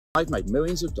I've made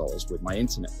millions of dollars with my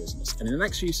internet business, and in the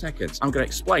next few seconds, I'm going to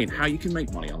explain how you can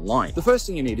make money online. The first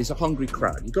thing you need is a hungry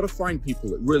crowd. You've got to find people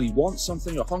that really want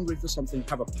something, are hungry for something,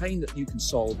 have a pain that you can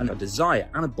solve, and a desire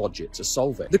and a budget to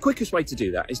solve it. The quickest way to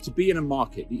do that is to be in a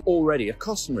market that you're already a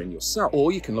customer in yourself.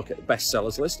 Or you can look at the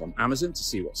bestsellers list on Amazon to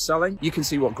see what's selling. You can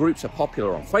see what groups are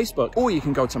popular on Facebook, or you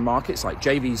can go to markets like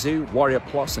JVZoo, Warrior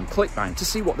Plus, and ClickBank to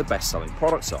see what the best-selling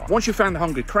products are. Once you've found the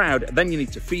hungry crowd, then you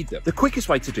need to feed them. The quickest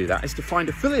way to do that is to find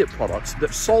affiliate products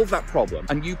that solve that problem,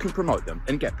 and you can promote them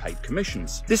and get paid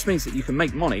commissions. This means that you can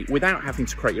make money without having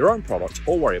to create your own product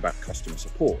or worry about customer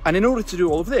support. And in order to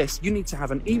do all of this, you need to have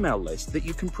an email list that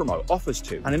you can promote offers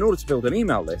to. And in order to build an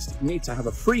email list, you need to have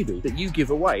a freebie that you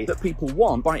give away that people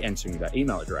want by entering their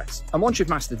email address. And once you've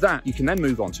mastered that, you can then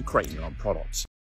move on to creating your own products.